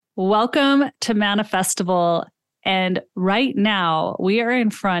Welcome to Manifestival. And right now, we are in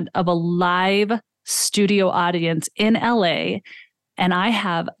front of a live studio audience in LA. And I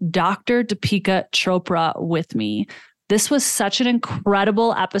have Dr. Deepika Chopra with me. This was such an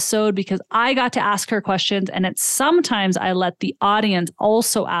incredible episode because I got to ask her questions. And sometimes I let the audience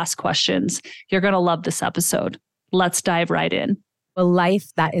also ask questions. You're going to love this episode. Let's dive right in. A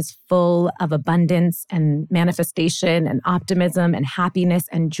life that is full of abundance and manifestation and optimism and happiness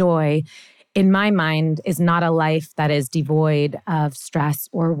and joy, in my mind, is not a life that is devoid of stress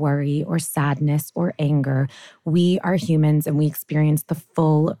or worry or sadness or anger. We are humans and we experience the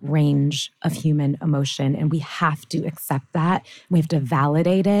full range of human emotion, and we have to accept that. We have to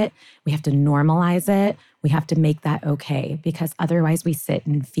validate it. We have to normalize it. We have to make that okay, because otherwise we sit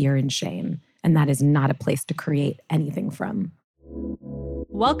in fear and shame, and that is not a place to create anything from.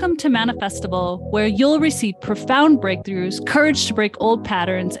 Welcome to Manifestival, where you'll receive profound breakthroughs, courage to break old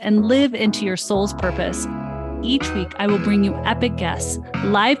patterns, and live into your soul's purpose. Each week, I will bring you epic guests,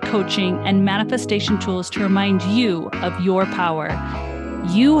 live coaching, and manifestation tools to remind you of your power.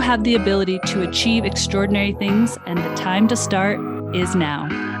 You have the ability to achieve extraordinary things, and the time to start is now.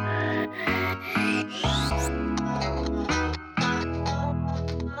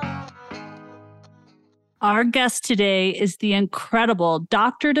 Our guest today is the incredible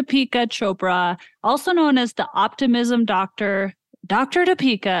Dr. Deepika Chopra, also known as the Optimism Doctor. Dr.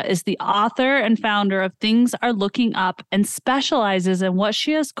 Deepika is the author and founder of Things Are Looking Up and specializes in what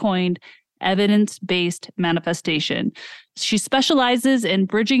she has coined evidence-based manifestation. She specializes in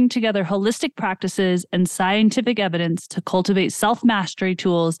bridging together holistic practices and scientific evidence to cultivate self-mastery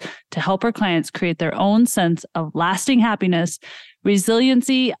tools to help her clients create their own sense of lasting happiness,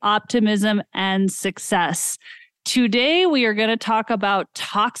 resiliency, optimism, and success. Today, we are going to talk about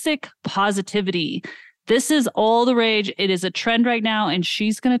toxic positivity. This is all the rage. It is a trend right now, and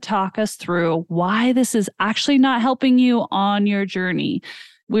she's going to talk us through why this is actually not helping you on your journey.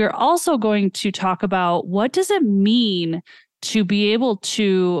 We're also going to talk about what does it mean to be able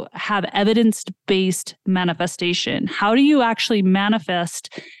to have evidence-based manifestation? How do you actually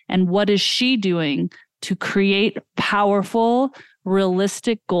manifest, and what is she doing to create powerful,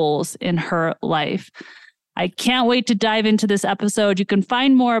 realistic goals in her life? I can't wait to dive into this episode. You can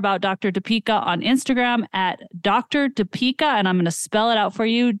find more about Dr. Deepika on Instagram at Dr. Deepika, and I'm going to spell it out for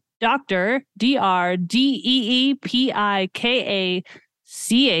you. Dr. DrDeepika.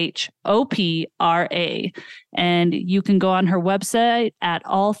 Chopra. And you can go on her website at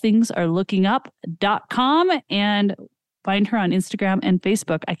allthingsareLookingUp.com and find her on Instagram and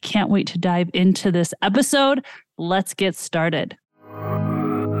Facebook. I can't wait to dive into this episode. Let's get started.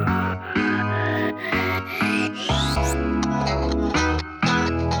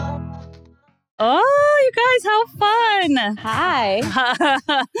 Oh, you guys, how fun. Hi.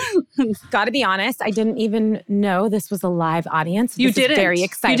 Gotta be honest, I didn't even know this was a live audience. You didn't. Very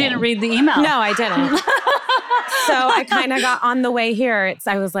exciting. You didn't read the email. No, I didn't. So I kind of got on the way here.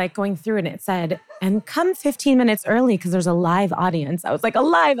 I was like going through and it said, and come 15 minutes early because there's a live audience. I was like, a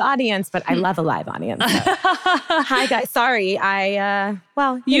live audience, but I love a live audience. So. Hi, guys. Sorry.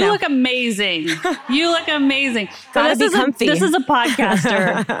 You look amazing. You look amazing. Gotta be comfy. This is a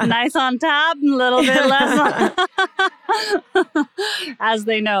podcaster. Nice on top, a little bit less on, as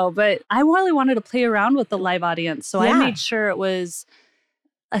they know. But I really wanted to play around with the live audience. So I made sure it was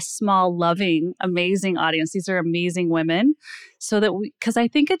a small, loving, amazing audience. These are amazing women. So that because I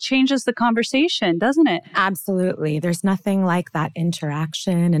think it changes the conversation, doesn't it? Absolutely. There's nothing like that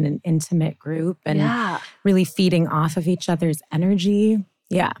interaction in an intimate group and really feeding off of each other's energy.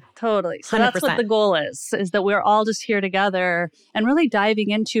 Yeah. Totally. So 100%. That's what the goal is that we're all just here together and really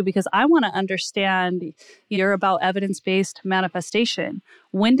diving into, because I want to understand, you're about evidence-based manifestation.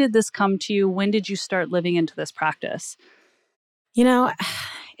 When did this come to you? When did you start living into this practice? You know,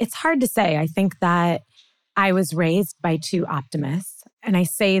 it's hard to say. I think that I was raised by two optimists. And I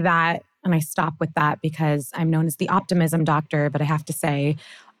say that and I stop with that because I'm known as the optimism doctor. But I have to say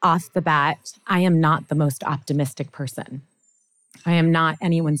off the bat, I am not the most optimistic person. I am not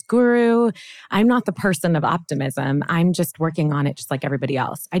anyone's guru. I'm not the person of optimism. I'm just working on it just like everybody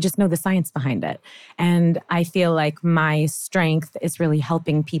else. I just know the science behind it. And I feel like my strength is really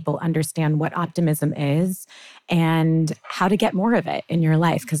helping people understand what optimism is and how to get more of it in your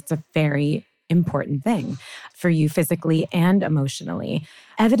life, because it's a very important thing for you physically and emotionally.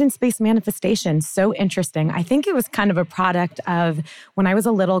 Evidence-based manifestation, so interesting. I think it was kind of a product of when I was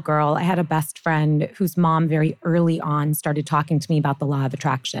a little girl, I had a best friend whose mom very early on started talking to me about the law of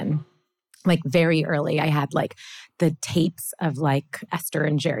attraction. like very early. I had like the tapes of like Esther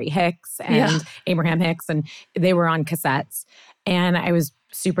and Jerry Hicks Yeah. and Abraham Hicks, and they were on cassettes. And I was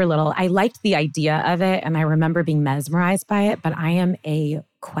super little. I liked the idea of it, and I remember being mesmerized by it, but I am a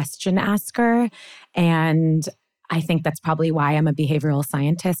question asker. And I think that's probably why I'm a behavioral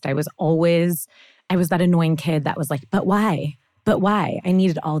scientist. I was that annoying kid that was like, but why? But why? I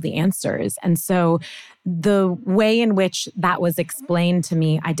needed all the answers. And so the way in which that was explained to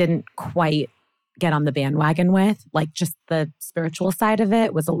me, I didn't quite get on the bandwagon with. Like just the spiritual side of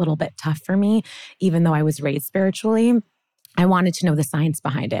it was a little bit tough for me, even though I was raised spiritually. I wanted to know the science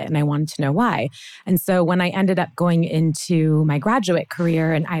behind it and I wanted to know why. And so when I ended up going into my graduate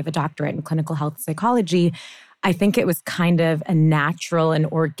career, and I have a doctorate in clinical health psychology, I think it was kind of a natural and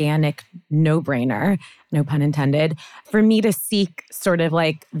organic no-brainer, no pun intended, for me to seek sort of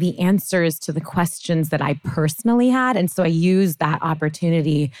like the answers to the questions that I personally had. And so I used that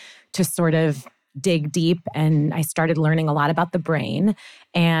opportunity to sort of dig deep, and I started learning a lot about the brain.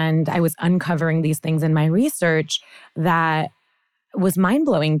 And I was uncovering these things in my research that was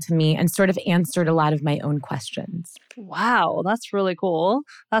mind-blowing to me and sort of answered a lot of my own questions. Wow, that's really cool.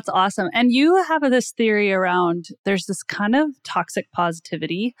 That's awesome. And you have this theory around there's this kind of toxic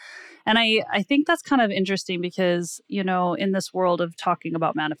positivity. And I think that's kind of interesting because, in this world of talking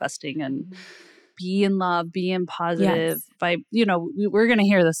about manifesting and be in love, be in positive, we're going to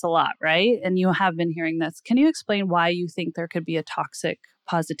hear this a lot, right? And you have been hearing this. Can you explain why you think there could be a toxic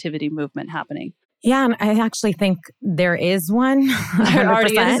positivity movement happening? Yeah, and I actually think there is one. 100%. There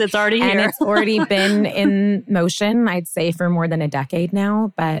already is. It's already here. And it's already been in motion, I'd say, for more than a decade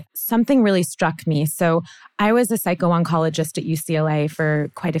now. But something really struck me. So I was a psycho-oncologist at UCLA for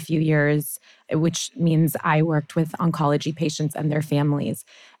quite a few years, which means I worked with oncology patients and their families.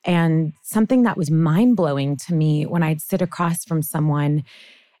 And something that was mind-blowing to me when I'd sit across from someone,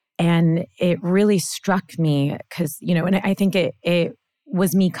 and it really struck me because, and I think it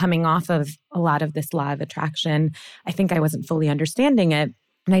was me coming off of a lot of this law of attraction. I think I wasn't fully understanding it.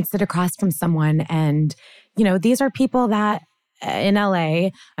 And I'd sit across from someone and, these are people that in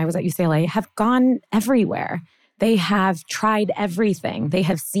LA, I was at UCLA, have gone everywhere. They have tried everything. They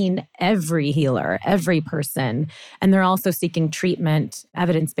have seen every healer, every person. And they're also seeking treatment,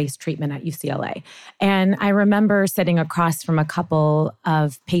 evidence-based treatment at UCLA. And I remember sitting across from a couple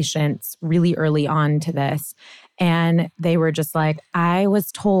of patients really early on to this. And they were just like, I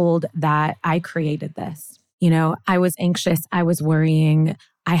was told that I created this. I was anxious, I was worrying,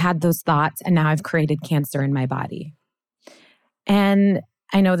 I had those thoughts, and now I've created cancer in my body. And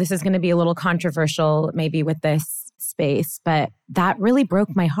I know this is going to be a little controversial maybe with this space, but that really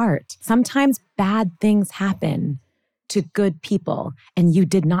broke my heart. Sometimes bad things happen to good people and you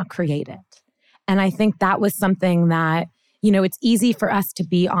did not create it. And I think that was something that, it's easy for us to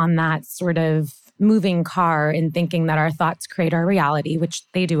be on that sort of moving car and thinking that our thoughts create our reality, which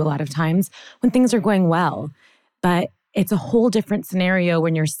they do a lot of times when things are going well. But it's a whole different scenario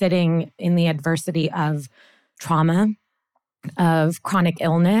when you're sitting in the adversity of trauma, of chronic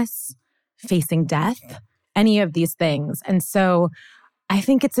illness, facing death, any of these things. And so I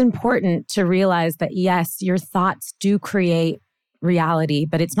think it's important to realize that, yes, your thoughts do create reality,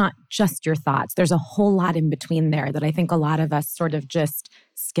 but it's not just your thoughts. There's a whole lot in between there that I think a lot of us sort of just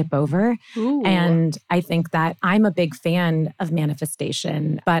skip over. Ooh. And I think that I'm a big fan of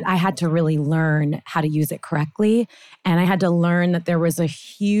manifestation, but I had to really learn how to use it correctly. And I had to learn that there was a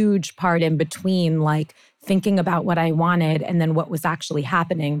huge part in between, like thinking about what I wanted and then what was actually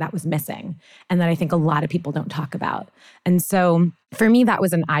happening that was missing. And that I think a lot of people don't talk about. And so for me, that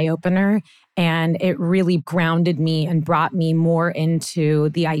was an eye-opener. And it really grounded me and brought me more into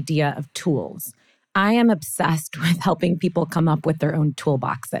the idea of tools. I am obsessed with helping people come up with their own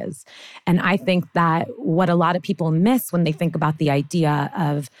toolboxes. And I think that what a lot of people miss when they think about the idea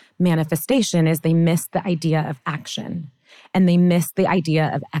of manifestation is they miss the idea of action and they miss the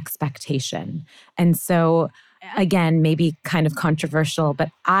idea of expectation. And so, again, maybe kind of controversial,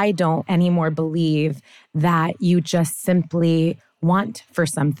 but I don't anymore believe that you just simply want for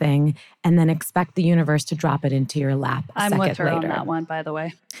something and then expect the universe to drop it into your lap a I'm second with her later. on that one, by the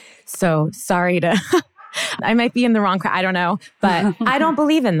way. So sorry to, I might be in the wrong crowd, I don't know, but I don't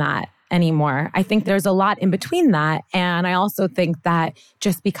believe in that anymore. I think there's a lot in between that. And I also think that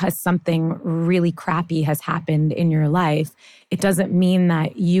just because something really crappy has happened in your life, it doesn't mean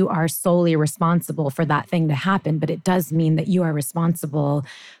that you are solely responsible for that thing to happen, but it does mean that you are responsible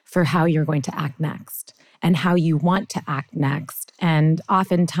for how you're going to act next and how you want to act next. And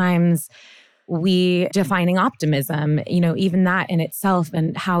oftentimes we defining optimism, even that in itself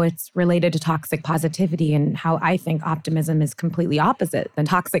and how it's related to toxic positivity and how I think optimism is completely opposite than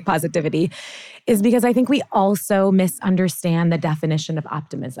toxic positivity is because I think we also misunderstand the definition of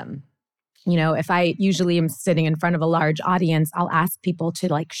optimism. If I usually am sitting in front of a large audience, I'll ask people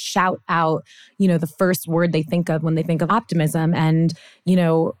to shout out, the first word they think of when they think of optimism. And,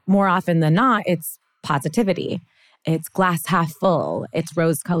 more often than not, it's positivity. It's glass half full. It's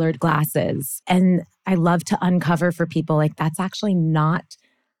rose-colored glasses. And I love to uncover for people that's actually not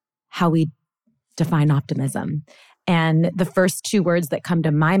how we define optimism. And the first two words that come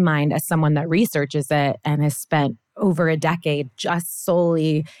to my mind as someone that researches it and has spent over a decade just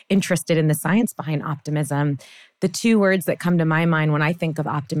solely interested in the science behind optimism, the two words that come to my mind when I think of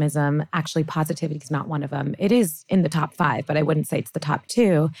optimism, actually positivity is not one of them. It is in the top 5, but I wouldn't say it's the top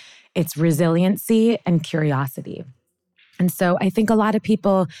 2. It's resiliency and curiosity. And so I think a lot of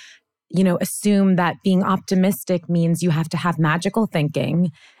people, assume that being optimistic means you have to have magical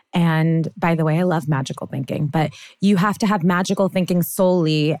thinking. And by the way, I love magical thinking, but you have to have magical thinking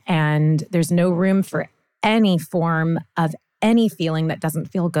solely, and there's no room for any form of any feeling that doesn't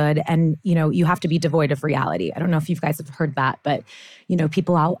feel good. And, you have to be devoid of reality. I don't know if you guys have heard that, but,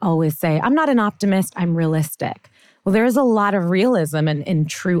 people always say, I'm not an optimist, I'm realistic. Well, there is a lot of realism in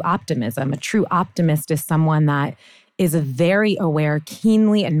true optimism. A true optimist is someone that is very aware,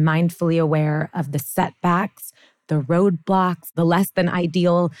 keenly and mindfully aware of the setbacks, the roadblocks, the less than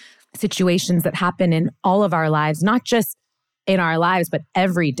ideal situations that happen in all of our lives, not just in our lives, but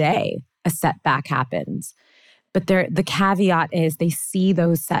every day a setback happens. But the caveat is they see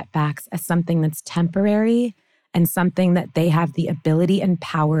those setbacks as something that's temporary and something that they have the ability and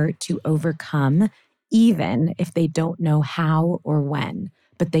power to overcome, even if they don't know how or when,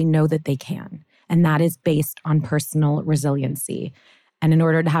 but they know that they can. And that is based on personal resiliency. And in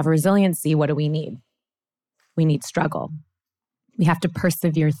order to have resiliency, what do we need? We need struggle. We have to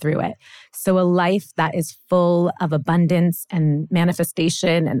persevere through it. So a life that is full of abundance and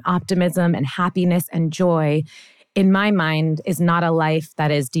manifestation and optimism and happiness and joy, in my mind, is not a life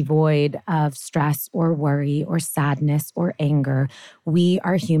that is devoid of stress or worry or sadness or anger. We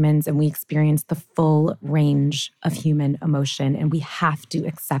are humans and we experience the full range of human emotion, and we have to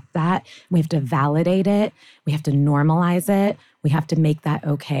accept that. We have to validate it. We have to normalize it. We have to make that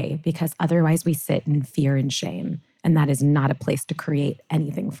okay, because otherwise we sit in fear and shame. And that is not a place to create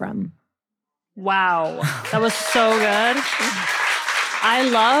anything from. Wow. That was so good. I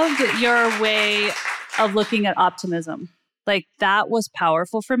loved your way of looking at optimism. That was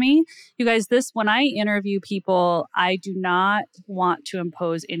powerful for me. You guys, when I interview people, I do not want to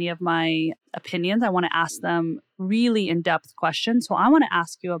impose any of my opinions. I want to ask them really in-depth questions. So I want to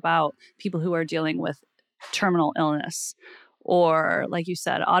ask you about people who are dealing with terminal illness, or like you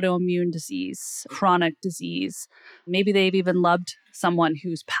said, autoimmune disease, chronic disease. Maybe they've even loved someone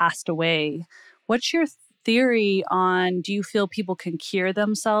who's passed away. What's your theory on, do you feel people can cure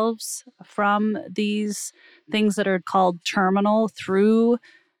themselves from these things that are called terminal through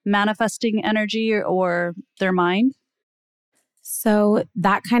manifesting energy or their mind? So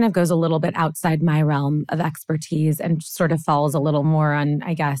that kind of goes a little bit outside my realm of expertise and sort of falls a little more on,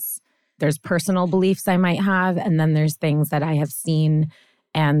 I guess, there's personal beliefs I might have, and then there's things that I have seen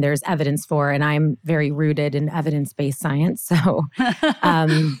and there's evidence for, and I'm very rooted in evidence-based science. So,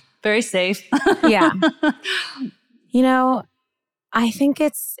 very safe. Yeah. I think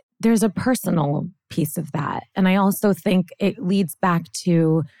there's a personal piece of that. And I also think it leads back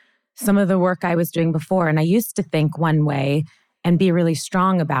to some of the work I was doing before. And I used to think one way and be really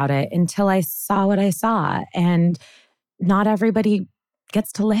strong about it until I saw what I saw. And not everybody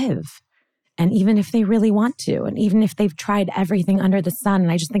gets to live. And even if they really want to, and even if they've tried everything under the sun,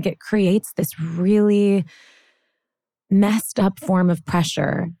 I just think it creates this really messed up form of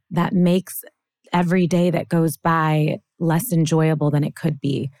pressure that makes every day that goes by less enjoyable than it could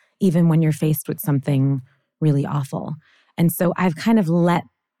be, even when you're faced with something really awful. And so I've kind of let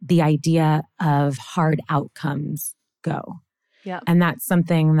the idea of hard outcomes go. Yeah. And that's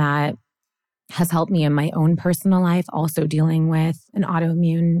something that has helped me in my own personal life, also dealing with an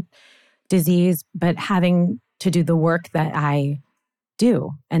autoimmune disease, but having to do the work that I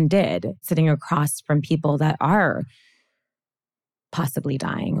do and did, sitting across from people that are possibly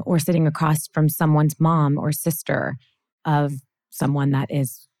dying, or sitting across from someone's mom or sister of someone that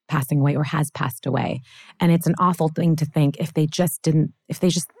is passing away or has passed away. And it's an awful thing to think if they just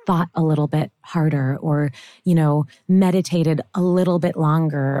thought a little bit harder, or, meditated a little bit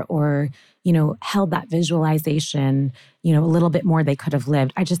longer, or, held that visualization, a little bit more, they could have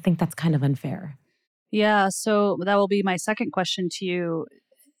lived. I just think that's kind of unfair. Yeah. So that will be my second question to you.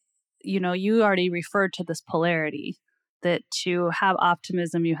 you already referred to this polarity that to have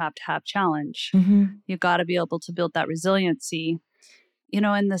optimism, you have to have challenge. You got to be able to build that resiliency.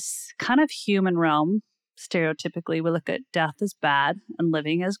 In this kind of human realm, stereotypically, we look at death as bad and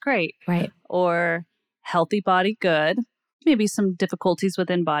living as great. Right. Or healthy body, good. Maybe some difficulties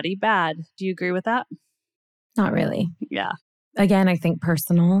within body, bad. Do you agree with that? Not really. Yeah. Again, I think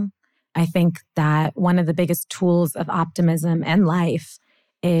personal. I think that one of the biggest tools of optimism and life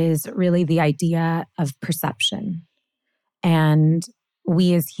is really the idea of perception. And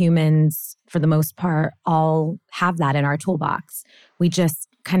we as humans, for the most part, all have that in our toolbox. We just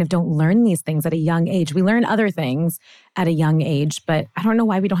kind of don't learn these things at a young age. We learn other things at a young age, but I don't know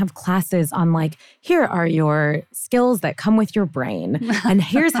why we don't have classes on like, here are your skills that come with your brain, and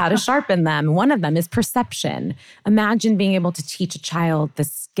here's how to sharpen them. One of them is perception. Imagine being able to teach a child the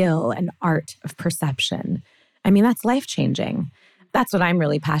skill and art of perception. I mean, that's life-changing. That's what I'm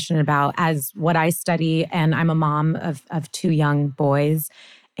really passionate about as what I study. And I'm a mom of 2 young boys.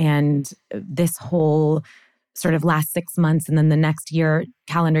 And this whole sort of last 6 months and then the next year,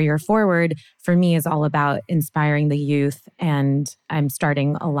 calendar year forward, for me is all about inspiring the youth. And I'm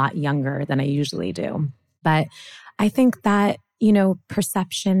starting a lot younger than I usually do. But I think that,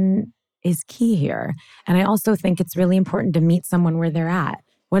 perception is key here. And I also think it's really important to meet someone where they're at.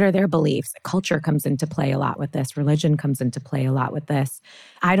 What are their beliefs? Culture comes into play a lot with this. Religion comes into play a lot with this.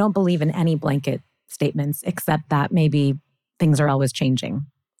 I don't believe in any blanket statements, except that maybe things are always changing.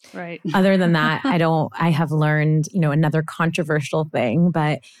 Right. Other than that, I have learned, another controversial thing,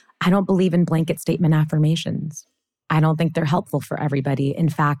 but I don't believe in blanket statement affirmations. I don't think they're helpful for everybody. In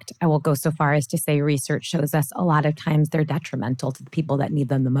fact, I will go so far as to say research shows us a lot of times they're detrimental to the people that need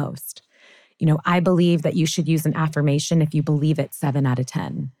them the most. I believe that you should use an affirmation if you believe it 7 out of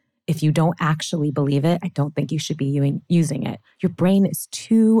 10. If you don't actually believe it, I don't think you should be using it. Your brain is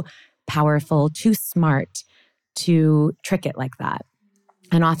too powerful, too smart to trick it like that.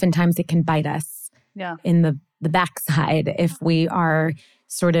 And oftentimes it can bite us in the backside if we are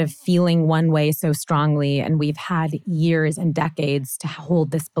sort of feeling one way so strongly and we've had years and decades to hold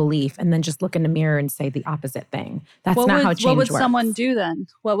this belief and then just look in the mirror and say the opposite thing. That's not how change works. What would someone do then?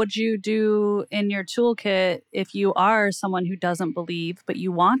 What would you do in your toolkit if you are someone who doesn't believe, but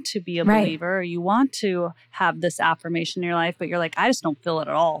you want to be a believer, or you want to have this affirmation in your life, but you're like, I just don't feel it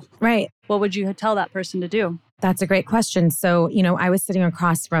at all. Right. What would you tell that person to do? That's a great question. So, I was sitting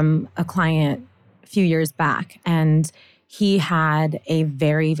across from a client a few years back, and he had a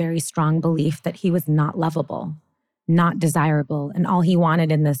very, very strong belief that he was not lovable, not desirable, and all he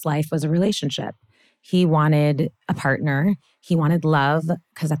wanted in this life was a relationship. He wanted a partner. He wanted love,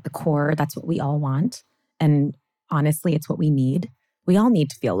 because at the core, that's what we all want. And honestly, it's what we need. We all need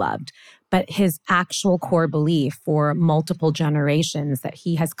to feel loved. But his actual core belief for multiple generations that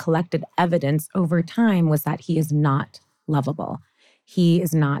he has collected evidence over time was that he is not lovable. He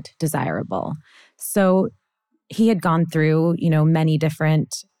is not desirable. So he had gone through, many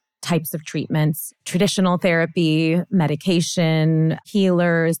different types of treatments, traditional therapy, medication,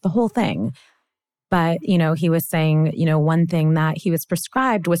 healers, the whole thing. But, he was saying, one thing that he was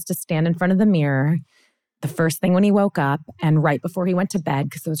prescribed was to stand in front of the mirror the first thing when he woke up and right before he went to bed,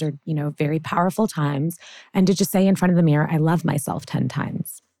 because those are, very powerful times, and to just say in front of the mirror, I love myself 10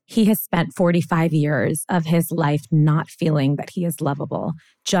 times. He has spent 45 years of his life not feeling that he is lovable.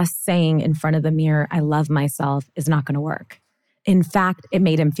 Just saying in front of the mirror, I love myself is not going to work. In fact, it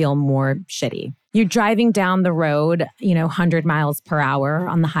made him feel more shitty. You're driving down the road, 100 miles per hour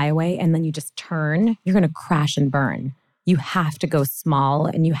on the highway, and then you just turn, you're going to crash and burn. You have to go small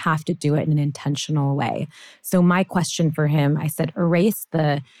and you have to do it in an intentional way. So my question for him, I said,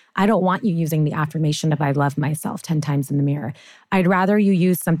 I don't want you using the affirmation of I love myself 10 times in the mirror. I'd rather you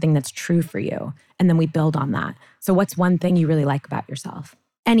use something that's true for you. And then we build on that. So what's one thing you really like about yourself?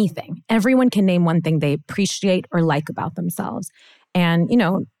 Anything. Everyone can name one thing they appreciate or like about themselves. And,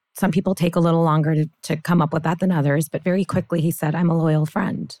 some people take a little longer to come up with that than others. But very quickly he said, I'm a loyal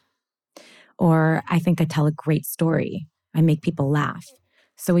friend. Or I think I tell a great story. I make people laugh.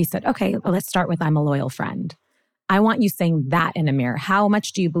 So he said, okay, well, let's start with I'm a loyal friend. I want you saying that in a mirror. How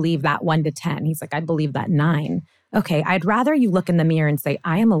much do you believe that 1 to 10? He's like, I believe that 9. Okay, I'd rather you look in the mirror and say,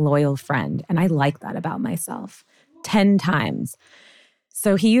 I am a loyal friend. And I like that about myself 10 times.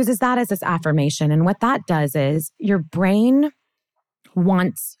 So he uses that as his affirmation. And what that does is your brain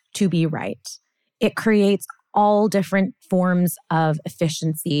wants to be right. It creates all different forms of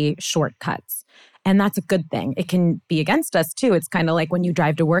efficiency shortcuts. And that's a good thing. It can be against us too. It's kind of like when you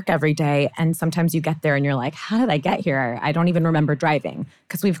drive to work every day and sometimes you get there and you're like, how did I get here? I don't even remember driving,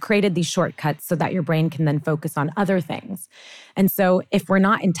 because we've created these shortcuts so that your brain can then focus on other things. And so if we're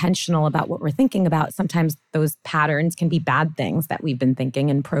not intentional about what we're thinking about, sometimes those patterns can be bad things that we've been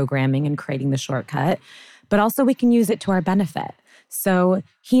thinking and programming and creating the shortcut, but also we can use it to our benefit. So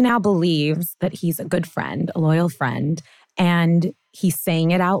he now believes that he's a good friend, a loyal friend, and he's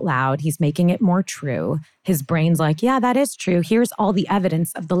saying it out loud. He's making it more true. His brain's like, yeah, that is true. Here's all the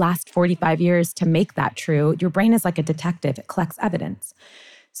evidence of the last 45 years to make that true. Your brain is like a detective. It collects evidence.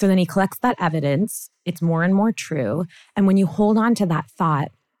 So then he collects that evidence. It's more and more true. And when you hold on to that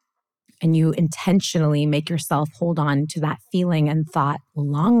thought and you intentionally make yourself hold on to that feeling and thought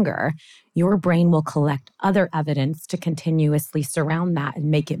longer, your brain will collect other evidence to continuously surround that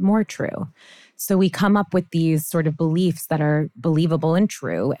and make it more true. So we come up with these sort of beliefs that are believable and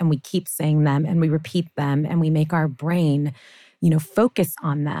true, and we keep saying them and we repeat them and we make our brain, focus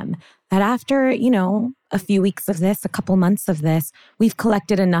on them. That after, a few weeks of this, a couple months of this, we've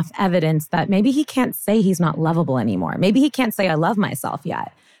collected enough evidence that maybe he can't say he's not lovable anymore. Maybe he can't say I love myself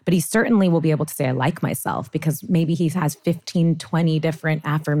yet, but he certainly will be able to say I like myself, because maybe he has 15, 20 different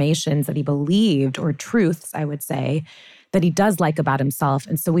affirmations that he believed, or truths, I would say, that he does like about himself.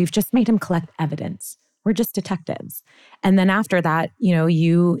 And so we've just made him collect evidence. We're just detectives. And then after that,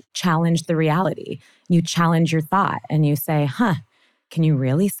 you challenge the reality. You challenge your thought and you say, can you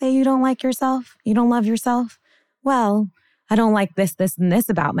really say you don't like yourself? You don't love yourself? Well, I don't like this, this, and this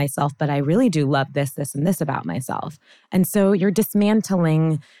about myself, but I really do love this, this, and this about myself. And so you're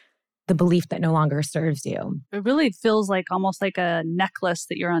dismantling the belief that no longer serves you. It really feels like almost like a necklace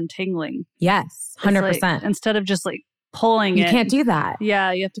that you're untangling. Yes, 100%. Like, instead of just like pulling you can't do that.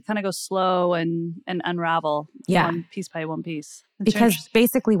 Yeah, you have to kind of go slow and unravel one piece by one piece. Because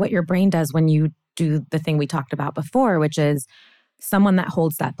basically what your brain does when you do the thing we talked about before, which is someone that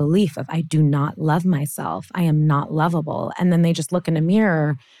holds that belief of, I do not love myself, I am not lovable, and then they just look in a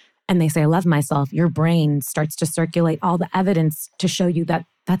mirror and they say, I love myself, your brain starts to circulate all the evidence to show you that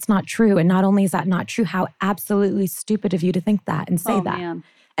that's not true. And not only is that not true, how absolutely stupid of you to think that and say that. Man.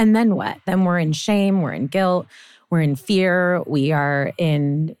 And then what? Then we're in shame, we're in guilt, we're in fear, we are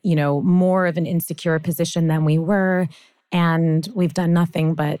in, more of an insecure position than we were. And we've done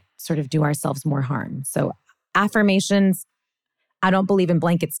nothing but sort of do ourselves more harm. So affirmations, I don't believe in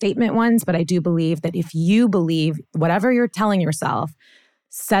blanket statement ones, but I do believe that if you believe whatever you're telling yourself,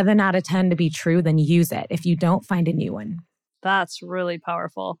 7 out of 10 to be true, then use it. If you don't, find a new one. That's really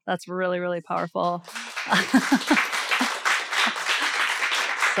powerful. That's really, really powerful.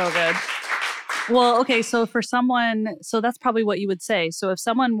 So good. Well, okay. So for someone, that's probably what you would say. So if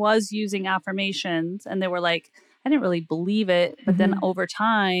someone was using affirmations and they were like, I didn't really believe it, but then over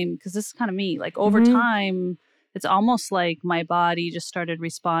time, because this is kind of me, like over time, it's almost like my body just started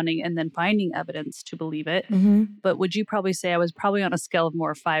responding and then finding evidence to believe it. But would you probably say I was probably on a scale of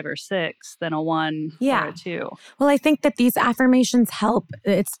more 5 or 6 than a 1 or a 2? Well, I think that these affirmations help.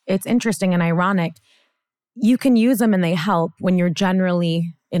 It's interesting and ironic. You can use them and they help when you're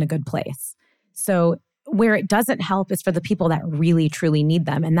generally in a good place. So where it doesn't help is for the people that really, truly need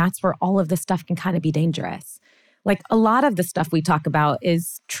them. And that's where all of this stuff can kind of be dangerous. Like a lot of the stuff we talk about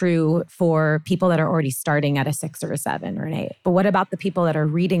is true for people that are already starting at a 6 or a 7 or an 8. But what about the people that are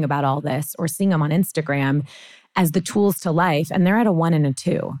reading about all this or seeing them on Instagram as the tools to life, and they're at a 1 and a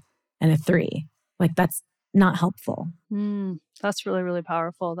 2 and a 3? Like that's not helpful. That's really, really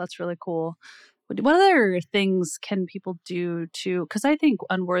powerful. That's really cool. What other things can people do to, because I think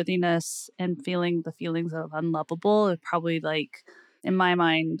unworthiness and feeling the feelings of unlovable is probably like, in my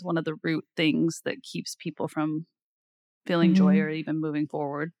mind, one of the root things that keeps people from feeling joy or even moving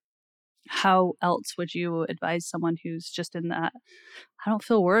forward. How else would you advise someone who's just in that, I don't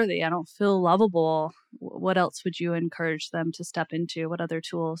feel worthy, I don't feel lovable? What else would you encourage them to step into? What other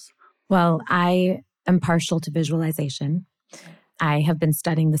tools? Well, I am partial to visualization. I have been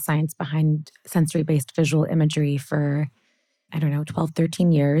studying the science behind sensory-based visual imagery for, 12,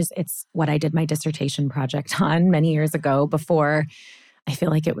 13 years. It's what I did my dissertation project on many years ago before I feel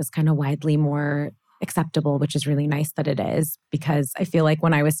like it was kind of widely more acceptable, which is really nice that it is, because I feel like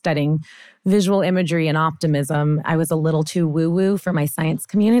when I was studying visual imagery and optimism, I was a little too woo-woo for my science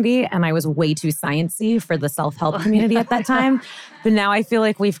community, and I was way too sciencey for the self-help community at that time. But now I feel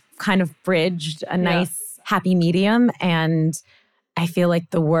like we've kind of bridged a nice, happy medium, and I feel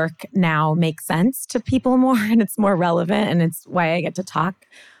like the work now makes sense to people more and it's more relevant. And it's why I get to talk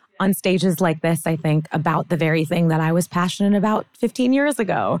on stages like this, I think, about the very thing that I was passionate about 15 years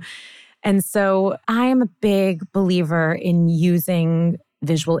ago. And so I am a big believer in using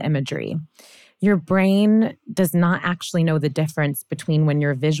visual imagery. Your brain does not actually know the difference between when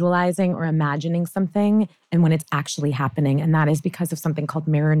you're visualizing or imagining something and when it's actually happening. And that is because of something called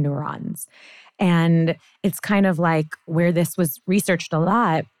mirror neurons. And it's kind of like where this was researched a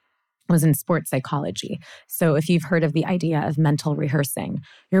lot was in sports psychology. So if you've heard of the idea of mental rehearsing,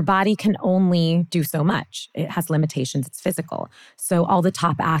 your body can only do so much. It has limitations, it's physical. So all the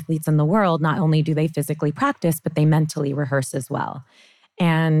top athletes in the world, not only do they physically practice, but they mentally rehearse as well.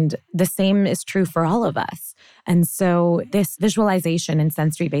 And the same is true for all of us. And so this visualization and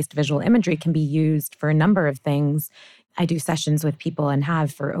sensory-based visual imagery can be used for a number of things. I do sessions with people and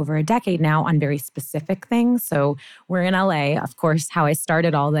have for over a decade now on very specific things. So we're in LA, of course, how I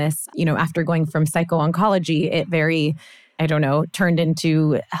started all this, after going from psycho-oncology, it turned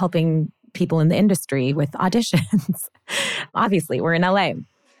into helping people in the industry with auditions. Obviously, we're in LA.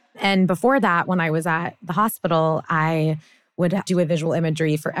 And before that, when I was at the hospital, I would do a visual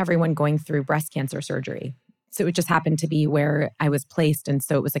imagery for everyone going through breast cancer surgery. So it just happened to be where I was placed. And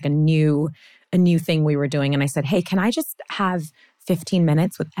so it was like a new thing we were doing. And I said, hey, can I just have 15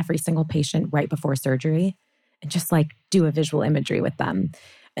 minutes with every single patient right before surgery and just like do a visual imagery with them?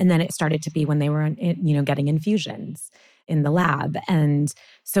 And then it started to be when they were, getting infusions in the lab. And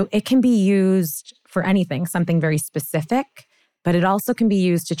so it can be used for anything, something very specific, but it also can be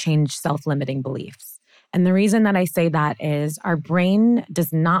used to change self-limiting beliefs. And the reason that I say that is our brain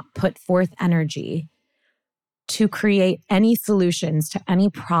does not put forth energy to create any solutions to any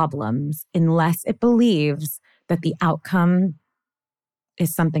problems unless it believes that the outcome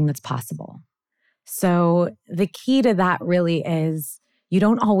is something that's possible. So the key to that really is you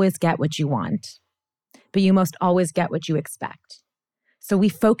don't always get what you want, but you most always get what you expect. So we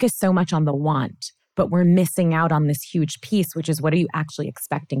focus so much on the want, but we're missing out on this huge piece, which is what are you actually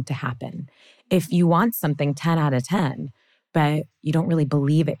expecting to happen? If you want something 10 out of 10, but you don't really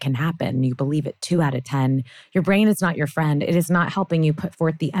believe it can happen, you believe it 2 out of 10, your brain is not your friend. It is not helping you put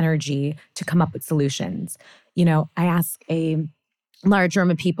forth the energy to come up with solutions. I ask a large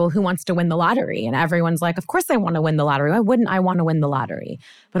room of people who wants to win the lottery, and everyone's like, of course I want to win the lottery. Why wouldn't I want to win the lottery?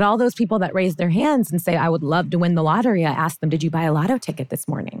 But all those people that raise their hands and say, I would love to win the lottery, I ask them, did you buy a lotto ticket this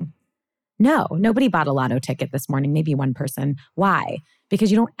morning? No, nobody bought a lotto ticket this morning, maybe one person. Why?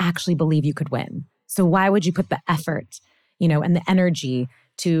 Because you don't actually believe you could win. So why would you put the effort, and the energy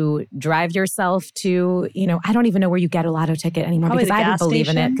to drive yourself to, I don't even know where you get a lotto ticket anymore. Probably because I didn't believe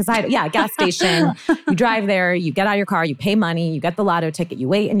in it. Gas station, you drive there, you get out of your car, you pay money, you get the lotto ticket, you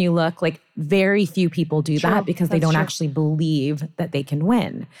wait and you look. Like very few people do that because they don't actually believe that they can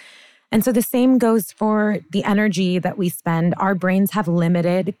win. And so the same goes for the energy that we spend. Our brains have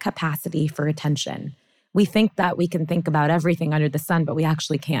limited capacity for attention. We think that we can think about everything under the sun, but we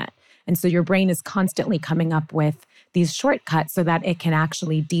actually can't. And so your brain is constantly coming up with these shortcuts so that it can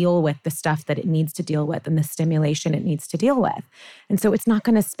actually deal with the stuff that it needs to deal with and the stimulation it needs to deal with. And so it's not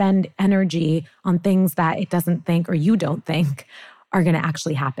going to spend energy on things that it doesn't think or you don't think are going to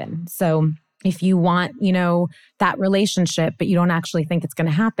actually happen. So if you want, that relationship, but you don't actually think it's going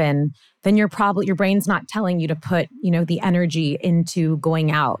to happen, then your brain's not telling you to put, the energy into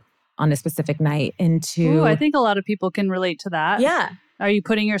going out on a specific night into... Ooh, I think a lot of people can relate to that. Yeah. Are you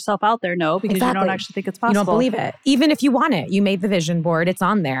putting yourself out there? No, because you don't actually think it's possible. You don't believe it. Even if you want it, you made the vision board, it's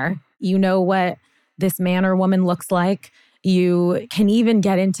on there. You know what this man or woman looks like. You can even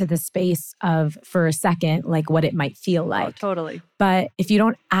get into the space of, for a second, like what it might feel like. Oh, totally. But if you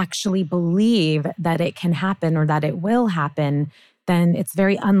don't actually believe that it can happen or that it will happen, then it's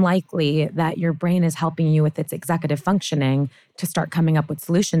very unlikely that your brain is helping you with its executive functioning to start coming up with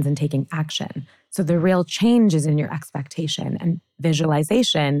solutions and taking action. So the real change is in your expectation, and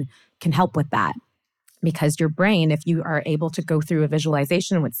visualization can help with that. Because your brain, if you are able to go through a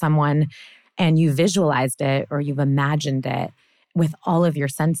visualization with someone and you visualized it or you've imagined it with all of your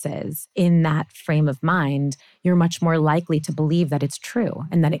senses in that frame of mind, you're much more likely to believe that it's true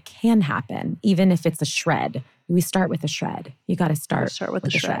and that it can happen, even if it's a shred. We start with a shred. You got to start with the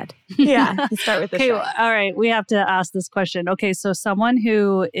shred. Yeah, you start with the shred. All right, we have to ask this question. Okay, so someone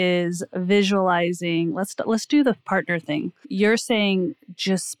who is visualizing, let's do the partner thing. You're saying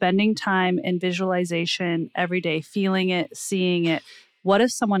just spending time in visualization every day, feeling it, seeing it. What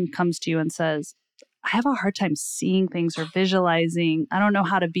if someone comes to you and says, I have a hard time seeing things or visualizing. I don't know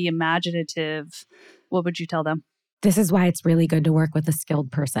how to be imaginative. What would you tell them? This is why it's really good to work with a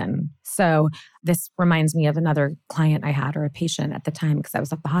skilled person. So this reminds me of another client I had, or a patient at the time, because I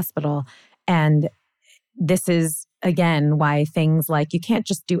was at the hospital. And this is, again, why things like you can't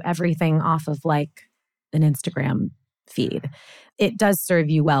just do everything off of like an Instagram feed. It does serve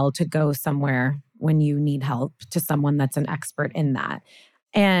you well to go somewhere when you need help to someone that's an expert in that.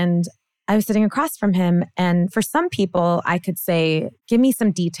 And I was sitting across from him. And for some people, I could say, give me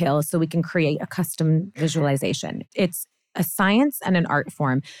some details so we can create a custom visualization. It's a science and an art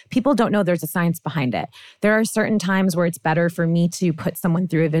form. People don't know there's a science behind it. There are certain times where it's better for me to put someone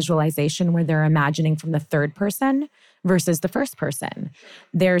through a visualization where they're imagining from the third person versus the first person.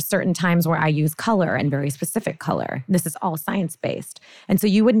 There's certain times where I use color and very specific color. This is all science-based. And so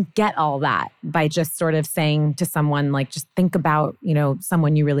you wouldn't get all that by just sort of saying to someone, like, just think about,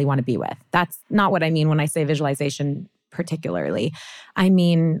 someone you really want to be with. That's not what I mean when I say visualization particularly. I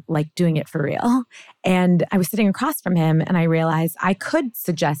mean, like, doing it for real. And I was sitting across from him and I realized I could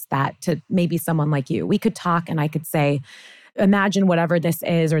suggest that to maybe someone like you. We could talk and I could say, imagine whatever this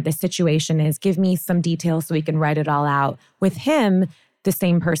is or this situation is. Give me some details so we can write it all out. With him, the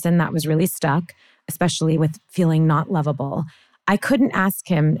same person that was really stuck, especially with feeling not lovable, I couldn't ask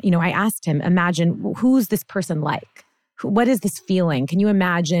him, I asked him, imagine, who's this person like? What is this feeling? Can you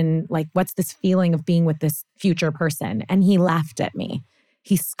imagine, like, what's this feeling of being with this future person? And he laughed at me.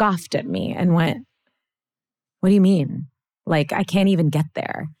 He scoffed at me and went, what do you mean? Like, I can't even get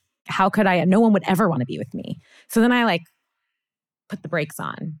there. How could I? No one would ever want to be with me. So then I put the brakes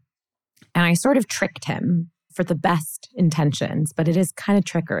on and I sort of tricked him for the best intentions, but it is kind of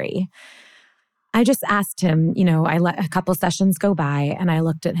trickery. I just asked him, I let a couple sessions go by and I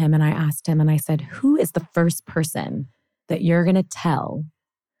looked at him and I asked him and I said, who is the first person that you're going to tell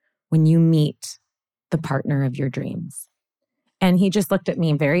when you meet the partner of your dreams? And he just looked at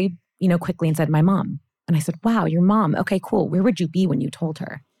me very, quickly and said, my mom. And I said, wow, your mom. Okay, cool. Where would you be when you told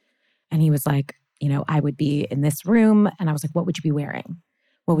her? And he was like, I would be in this room. And I was like, what would you be wearing?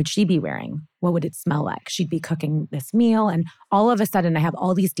 What would she be wearing? What would it smell like? She'd be cooking this meal. And all of a sudden I have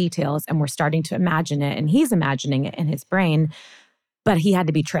all these details and we're starting to imagine it and he's imagining it in his brain, but he had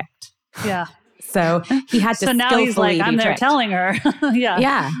to be tricked. Yeah. So he had to so now he's like, I'm there tricked. telling her. Yeah.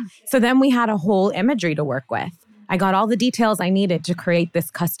 Yeah. So then we had a whole imagery to work with. I got all the details I needed to create this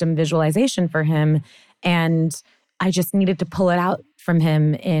custom visualization for him. And I just needed to pull it out from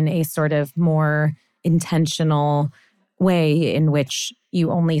him in a sort of more intentional way in which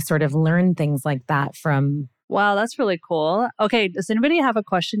you only sort of learn things like that from. Wow, that's really cool. Okay, does anybody have a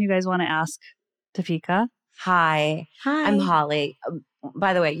question you guys want to ask Deepika? Hi, I'm Holly.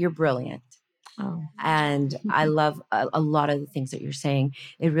 By the way, you're brilliant. Oh. And I love a lot of the things that you're saying.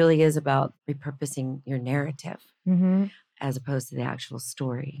 It really is about repurposing your narrative as opposed to the actual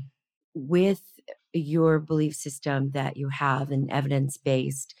story. With your belief system that you have and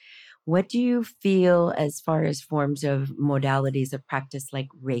evidence-based, what do you feel as far as forms of modalities of practice like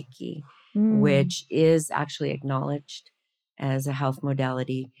Reiki, which is actually acknowledged as a health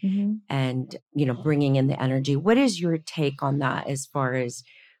modality and, bringing in the energy? What is your take on that as far as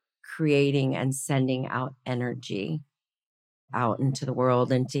creating and sending out energy out into the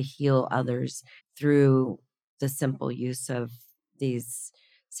world and to heal others through the simple use of these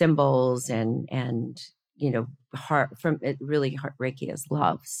symbols and heart from it? Really, heart Reiki is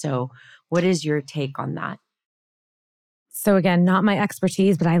love. So what is your take on that? So again, not my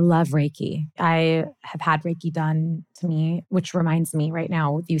expertise, but I love Reiki. I have had Reiki done to me, which reminds me right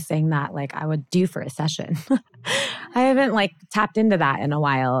now with you saying that, like, I would do for a session. I haven't tapped into that in a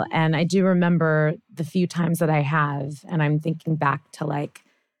while. And I do remember the few times that I have, and I'm thinking back to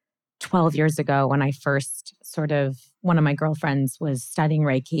 12 years ago when I first one of my girlfriends was studying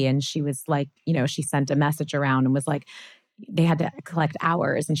Reiki and she was she sent a message around and was like, they had to collect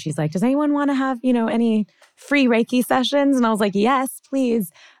hours. And she's like, does anyone want to have, any free Reiki sessions? And I was like, yes,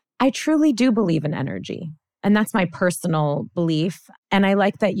 please. I truly do believe in energy. And that's my personal belief. And I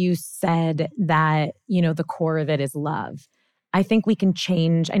like that you said that, the core of it is love. I think we can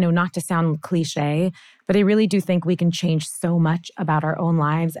change, I know not to sound cliche, but I really do think we can change so much about our own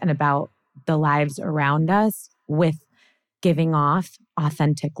lives and about the lives around us with giving off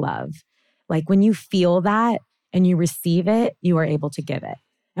authentic love. Like when you feel that and you receive it, you are able to give it.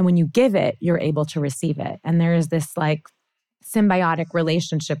 And when you give it, you're able to receive it. And there is this symbiotic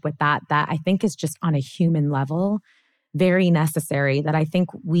relationship with that I think is just on a human level, very necessary, that I think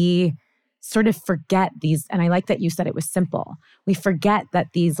we sort of forget these. And I like that you said it was simple. We forget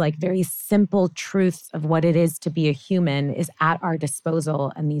that these very simple truths of what it is to be a human is at our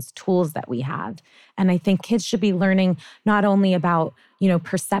disposal and these tools that we have. And I think kids should be learning not only about,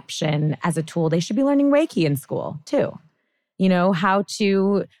 perception as a tool, they should be learning Reiki in school too. How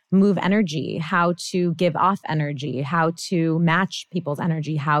to move energy, how to give off energy, how to match people's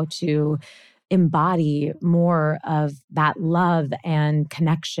energy, how to embody more of that love and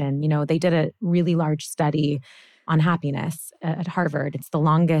connection. They did a really large study on happiness at Harvard. It's the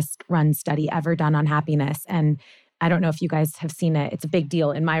longest run study ever done on happiness. And I don't know if you guys have seen it. It's a big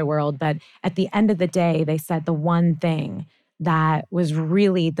deal in my world. But at the end of the day, they said the one thing that was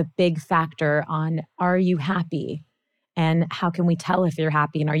really the big factor on, are you happy? And how can we tell if you're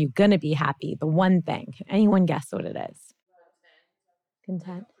happy? And are you going to be happy? The one thing. Can anyone guess what it is?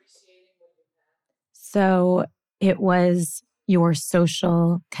 Content. So it was your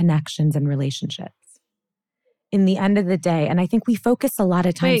social connections and relationships. In the end of the day, and I think we focus a lot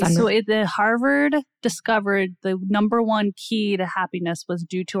of times on... the Harvard discovered the number one key to happiness was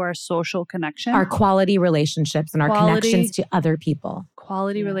due to our social connection. Our quality relationships and our connections to other people.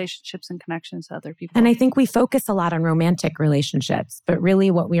 Quality relationships and connections to other people. And I think we focus a lot on romantic relationships, but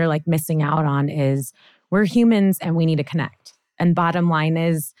really what we are like missing out on is we're humans and we need to connect. And bottom line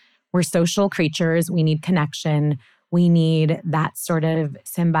is we're social creatures. We need connection. We need that sort of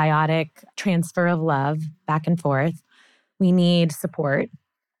symbiotic transfer of love back and forth. We need support.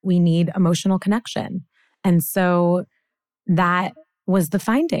 We need emotional connection. And so that was the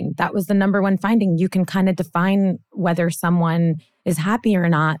finding. That was the number one finding. You can kind of define whether someone is happy or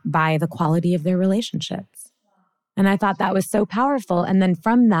not by the quality of their relationships. And I thought that was so powerful. And then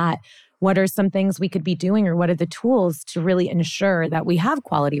from that, what are some things we could be doing, or what are the tools to really ensure that we have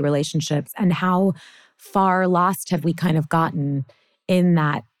quality relationships, and how far lost have we kind of gotten in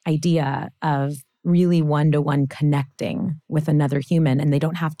that idea of really one-to-one connecting with another human? And they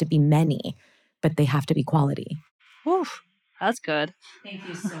don't have to be many, but they have to be quality. Oof, that's good. Thank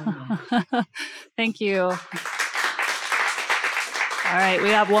you so much. Thank you. All right, we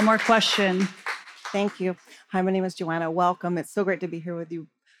have one more question. Thank you. Hi, my name is Joanna. Welcome. It's so great to be here with you.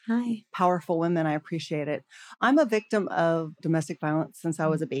 Hi. Powerful women. I appreciate it. I'm a victim of domestic violence since I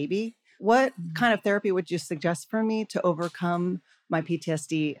was a baby. What kind of therapy would you suggest for me to overcome my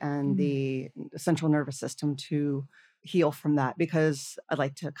PTSD and the central nervous system to heal from that? Because I'd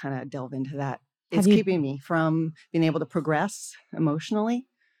like to kind of delve into that. It's keeping me from being able to progress emotionally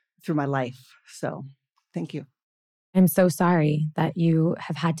through my life. So thank you. I'm so sorry that you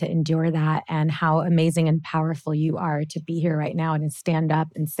have had to endure that, and how amazing and powerful you are to be here right now and to stand up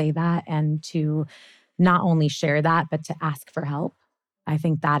and say that, and to not only share that, but to ask for help. I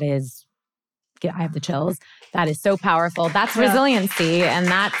think that is, I have the chills. That is so powerful. That's resiliency, and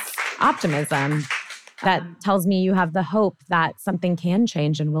that's optimism. That tells me you have the hope that something can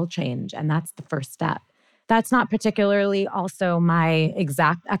change and will change. And that's the first step. That's not particularly also my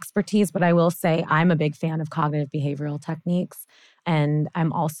exact expertise, but I will say I'm a big fan of cognitive behavioral techniques. And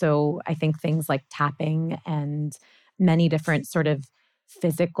I'm also, I think things like tapping and many different sort of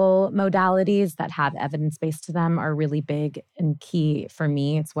physical modalities that have evidence base to them are really big and key for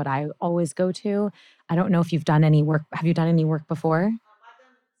me. It's what I always go to. I don't know if you've done any work. Have you done any work before?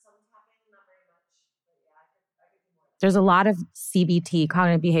 There's a lot of CBT,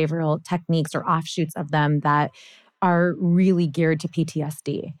 cognitive behavioral techniques, or offshoots of them that are really geared to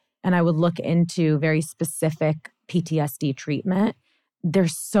PTSD. And I would look into very specific PTSD treatment.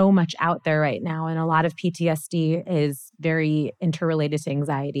 There's so much out there right now. And a lot of PTSD is very interrelated to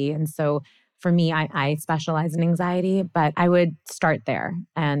anxiety. And so for me, I specialize in anxiety, but I would start there.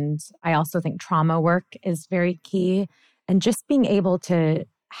 And I also think trauma work is very key. And just being able to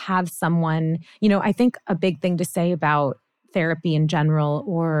have someone, I think a big thing to say about therapy in general,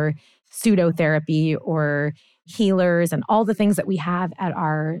 or pseudotherapy, or healers, and all the things that we have at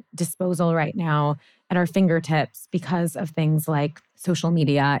our disposal right now, at our fingertips, because of things like social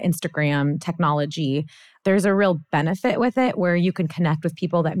media, Instagram, technology. There's a real benefit with it where you can connect with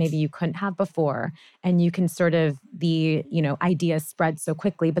people that maybe you couldn't have before, and you can sort of ideas spread so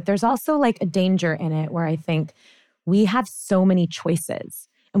quickly. But there's also like a danger in it where I think we have so many choices,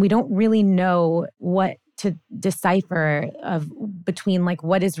 and we don't really know what to decipher between like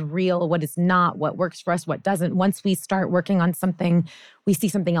what is real, what is not, what works for us, what doesn't. Once we start working on something, we see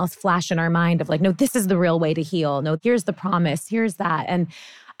something else flash in our mind of like, no, this is the real way to heal. No, here's the promise, here's that. And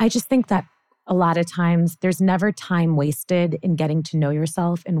I just think that a lot of times there's never time wasted in getting to know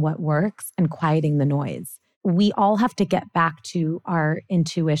yourself and what works and quieting the noise. We all have to get back to our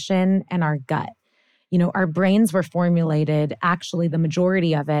intuition and our gut. Our brains were formulated, actually the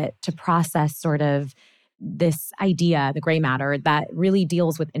majority of it, to process sort of this idea, the gray matter, that really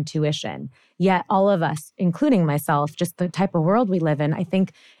deals with intuition. Yet all of us, including myself, just the type of world we live in, I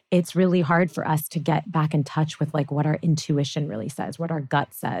think it's really hard for us to get back in touch with like what our intuition really says, what our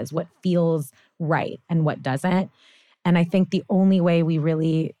gut says, what feels right and what doesn't. And I think the only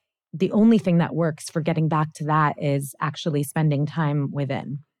thing that works for getting back to that is actually spending time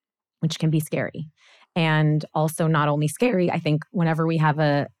within, which can be scary. And also not only scary, I think whenever we have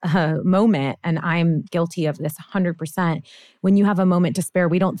a moment, and I'm guilty of this 100%, when you have a moment to spare,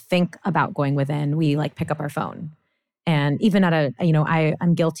 we don't think about going within. We like pick up our phone. And even at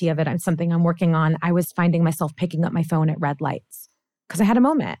I'm guilty of it. I'm something I'm working on. I was finding myself picking up my phone at red lights because I had a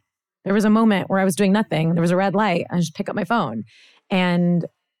moment. There was a moment where I was doing nothing. There was a red light. I just pick up my phone and,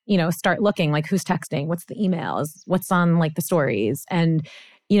 start looking like who's texting, what's the emails, what's on like the stories. And,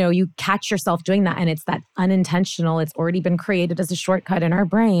 you catch yourself doing that. And it's that unintentional. It's already been created as a shortcut in our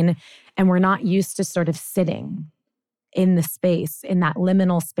brain. And we're not used to sort of sitting in the space, in that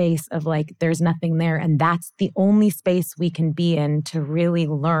liminal space of like, there's nothing there. And that's the only space we can be in to really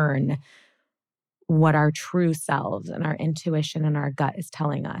learn what our true selves and our intuition and our gut is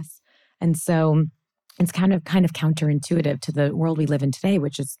telling us. And so it's kind of counterintuitive to the world we live in today,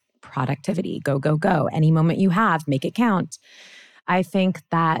 which is productivity, go, go, go. Any moment you have, make it count. I think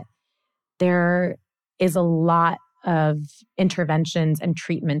that there is a lot of interventions and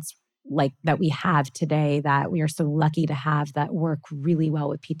treatments like that we have today that we are so lucky to have that work really well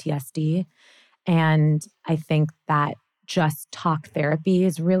with PTSD. And I think that just talk therapy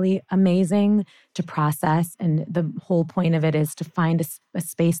is really amazing to process. And the whole point of it is to find a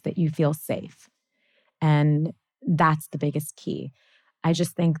space that you feel safe. And that's the biggest key. I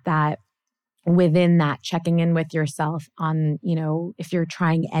just think that within that, checking in with yourself on, if you're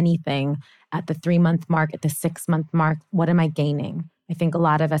trying anything at the 3-month mark, at the 6-month mark, what am I gaining? I think a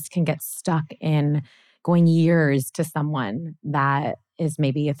lot of us can get stuck in going years to someone that is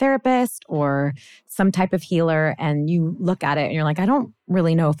maybe a therapist or some type of healer. And you look at it and you're like, I don't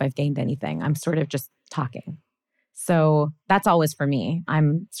really know if I've gained anything. I'm sort of just talking. So that's always for me.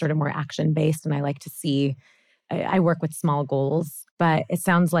 I'm sort of more action-based and I like to see, I work with small goals, but it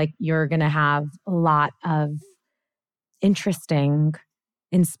sounds like you're going to have a lot of interesting,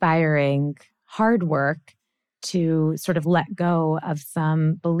 inspiring, hard work to sort of let go of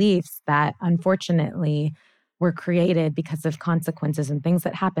some beliefs that unfortunately were created because of consequences and things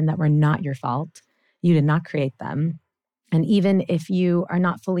that happened that were not your fault. You did not create them. And even if you are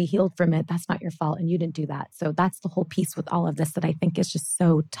not fully healed from it, that's not your fault and you didn't do that. So that's the whole piece with all of this that I think is just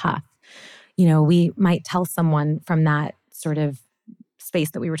so tough. We might tell someone from that sort of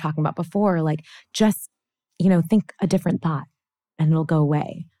space that we were talking about before, like just, think a different thought and it'll go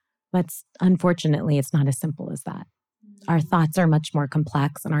away. But unfortunately, it's not as simple as that. Our thoughts are much more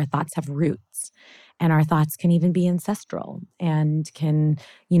complex and our thoughts have roots and our thoughts can even be ancestral and can,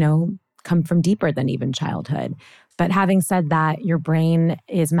 come from deeper than even childhood. But having said that, your brain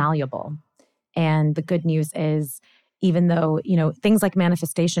is malleable. And the good news is, even though, things like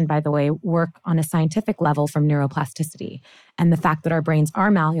manifestation, by the way, work on a scientific level from neuroplasticity and the fact that our brains are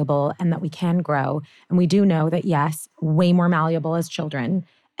malleable and that we can grow. And we do know that, yes, way more malleable as children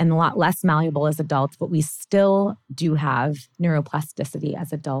and a lot less malleable as adults, but we still do have neuroplasticity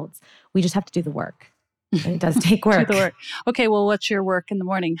as adults. We just have to do the work. And it does take work. Do the work. Okay, well, what's your work in the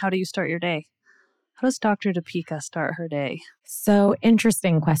morning? How do you start your day? How does Dr. Deepika start her day? So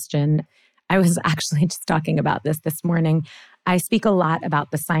interesting question. I was actually just talking about this morning. I speak a lot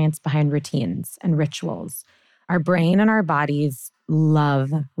about the science behind routines and rituals. Our brain and our bodies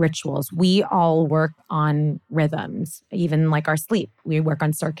love rituals. We all work on rhythms, even like our sleep. We work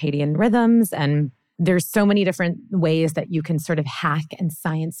on circadian rhythms, and there's so many different ways that you can sort of hack and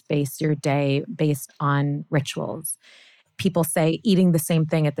science-base your day based on rituals. People say eating the same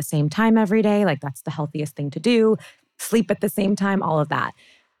thing at the same time every day, like that's the healthiest thing to do. Sleep at the same time, all of that.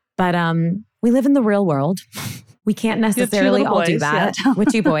 But we live in the real world. We can't necessarily all do that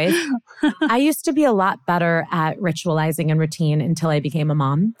with 2 boys. I used to be a lot better at ritualizing and routine until I became a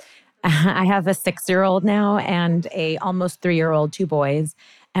mom. I have a 6-year-old now and a almost 3-year-old, 2 boys.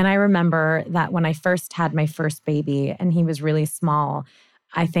 And I remember that when I first had my first baby and he was really small,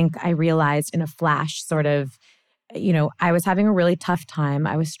 I think I realized in a flash sort of, I was having a really tough time.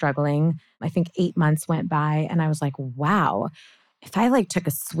 I was struggling. I think 8 months went by and I was like, wow, if I took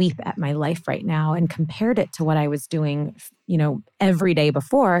a sweep at my life right now and compared it to what I was doing, every day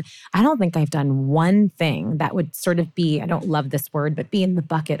before, I don't think I've done one thing that would sort of be, I don't love this word, but be in the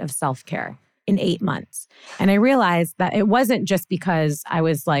bucket of self-care in 8 months. And I realized that it wasn't just because I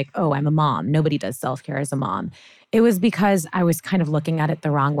was like, oh, I'm a mom. Nobody does self-care as a mom. It was because I was kind of looking at it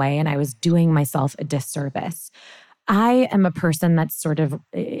the wrong way and I was doing myself a disservice. I am a person that sort of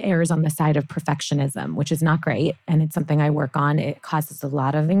errs on the side of perfectionism, which is not great. And it's something I work on. It causes a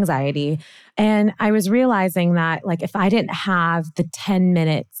lot of anxiety. And I was realizing that if I didn't have the 10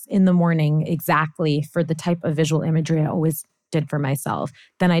 minutes in the morning exactly for the type of visual imagery I always did for myself,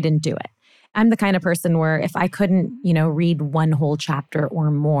 then I didn't do it. I'm the kind of person where if I couldn't, read one whole chapter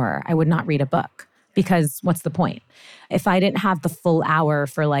or more, I would not read a book because what's the point? If I didn't have the full hour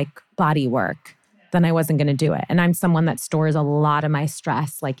for body work, then I wasn't going to do it. And I'm someone that stores a lot of my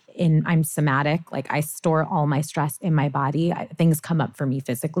stress. I'm somatic. Like I store all my stress in my body. Things come up for me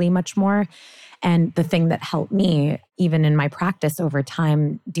physically much more. And the thing that helped me, even in my practice over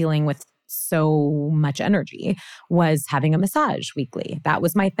time, dealing with so much energy, was having a massage weekly. That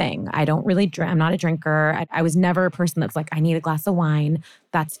was my thing. I don't really drink. I'm not a drinker. I was never a person that's like, I need a glass of wine.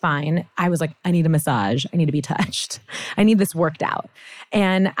 That's fine. I was like, I need a massage. I need to be touched. I need this worked out.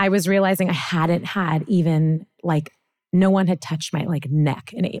 And I was realizing I hadn't had even no one had touched my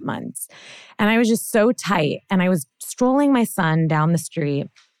neck in 8 months. And I was just so tight. And I was strolling my son down the street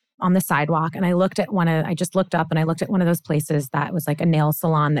on the sidewalk. And I just looked up and I looked at one of those places that was like a nail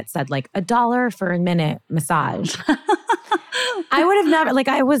salon that said $1 for a minute massage. I would have never,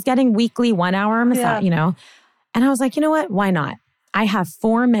 I was getting weekly 1 hour massage, And I was like, you know what? Why not? I have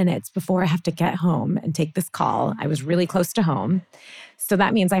 4 minutes before I have to get home and take this call. I was really close to home. So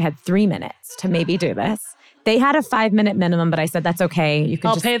that means I had 3 minutes to maybe do this. They had a 5-minute minimum, but I said, that's okay.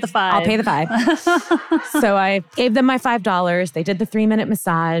 I'll pay the $5. I'll pay the $5. So I gave them my $5. They did the 3-minute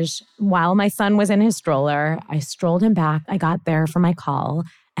massage. While my son was in his stroller, I strolled him back. I got there for my call.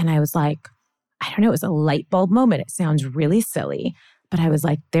 And I was like, I don't know, it was a light bulb moment. It sounds really silly. But I was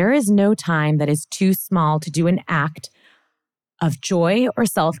like, there is no time that is too small to do an act of joy or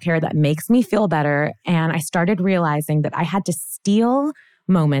self-care that makes me feel better. And I started realizing that I had to steal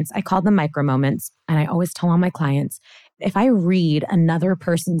moments. I call them micro moments. And I always tell all my clients, if I read another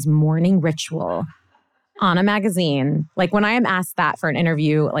person's morning ritual on a magazine, when I am asked that for an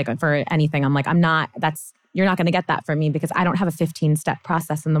interview, for anything, I'm like, you're not going to get that from me because I don't have a 15-step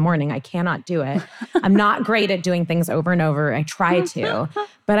process in the morning. I cannot do it. I'm not great at doing things over and over. I try to,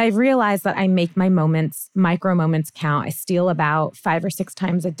 but I've realized that I make my micro moments count. I steal about 5 or 6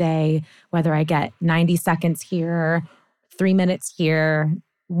 times a day, whether I get 90 seconds here, 3 minutes here,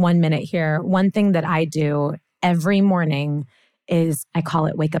 1 minute here. One thing that I do every morning is I call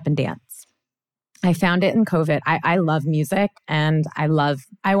it wake up and dance. I found it in COVID. I love music and I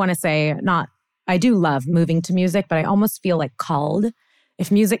do love moving to music, but I almost feel called.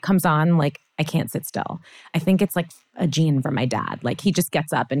 If music comes on, I can't sit still. I think it's a gene from my dad. He just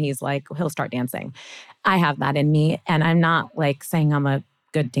gets up and he'll start dancing. I have that in me. And I'm not saying I'm a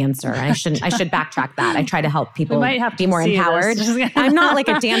good dancer. I should backtrack that. I try to help people be more empowered. I'm not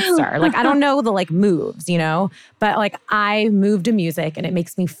a dancer. I don't know the moves, but I move to music and it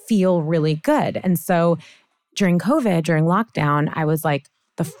makes me feel really good. And so during COVID, during lockdown, I was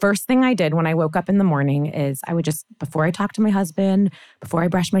the first thing I did when I woke up in the morning is I would just, before I talked to my husband, before I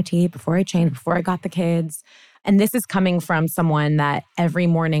brushed my teeth, before I changed, before I got the kids. And this is coming from someone that every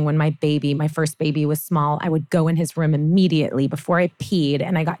morning when my first baby was small, I would go in his room immediately before I peed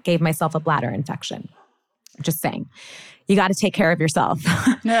and I gave myself a bladder infection. Just saying, you got to take care of yourself.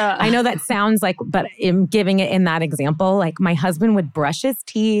 Yeah. I know that sounds but I'm giving it in that example. My husband would brush his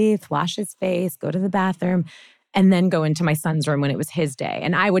teeth, wash his face, go to the bathroom, and then go into my son's room when it was his day.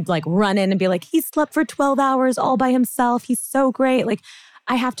 And I would run in and be he slept for 12 hours all by himself. He's so great.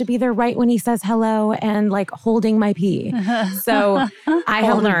 I have to be there right when he says hello and holding my pee. So I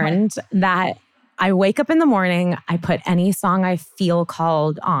have learned that I wake up in the morning, I put any song I feel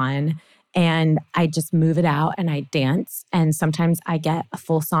called on, and I just move it out and I dance. And sometimes I get a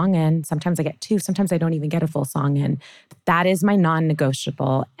full song in. Sometimes I get 2. Sometimes I don't even get a full song in. That is my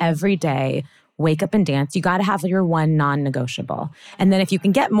non-negotiable every day. Wake up and dance. You got to have your one non-negotiable. And then if you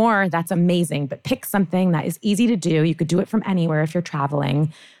can get more, that's amazing. But pick something that is easy to do. You could do it from anywhere if you're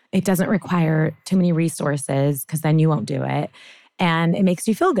traveling. It doesn't require too many resources because then you won't do it. And it makes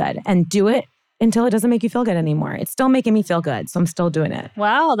you feel good. And do it until it doesn't make you feel good anymore. It's still making me feel good. So I'm still doing it.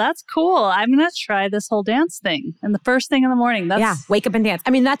 Wow, that's cool. I'm going to try this whole dance thing. And the first thing in the morning. Wake up and dance.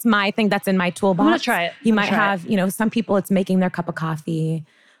 I mean, that's my thing. That's in my toolbox. I'm going to try it. You might have, some people it's making their cup of coffee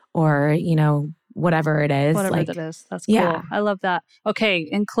or, whatever it is. Whatever it is. That's cool. Yeah. I love that. Okay,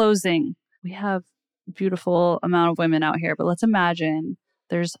 in closing, we have a beautiful amount of women out here, but let's imagine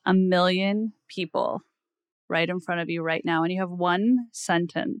there's 1 million people right in front of you right now, and you have one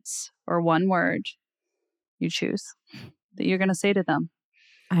sentence or one word you choose that you're going to say to them.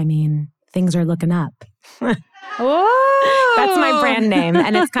 I mean, things are looking up. That's my brand name,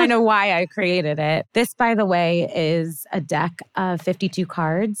 and it's kind of why I created it. This, by the way, is a deck of 52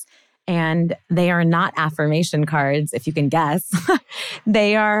 cards, and they are not affirmation cards, if you can guess.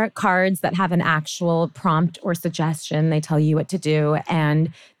 They are cards that have an actual prompt or suggestion. They tell you what to do,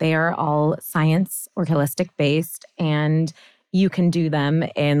 and they are all science or holistic based, and you can do them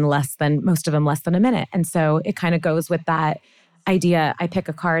in most of them less than a minute. And so it kind of goes with that. idea, I pick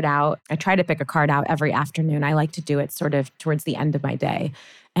a card out. I try to pick a card out every afternoon. I like to do it sort of towards the end of my day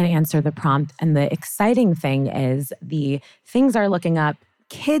and answer the prompt. And the exciting thing is the Things Are Looking Up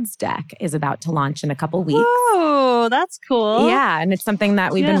Kids deck is about to launch in a couple weeks. Oh, that's cool. Yeah, and it's something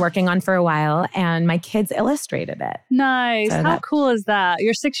that we've been working on for a while, and my kids illustrated it. Nice. So How cool is that?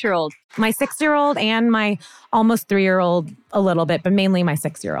 Your 6-year-old. My 6-year-old and my almost 3-year-old a little bit, but mainly my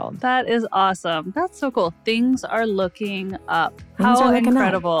 6-year-old. That is awesome. That's so cool. Things are looking up. Things How are looking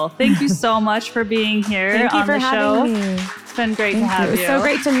incredible. up. Thank you so much for being here Thank you on for the show. having me. It's been great to have you. It's so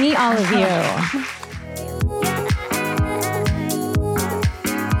great to meet all of you.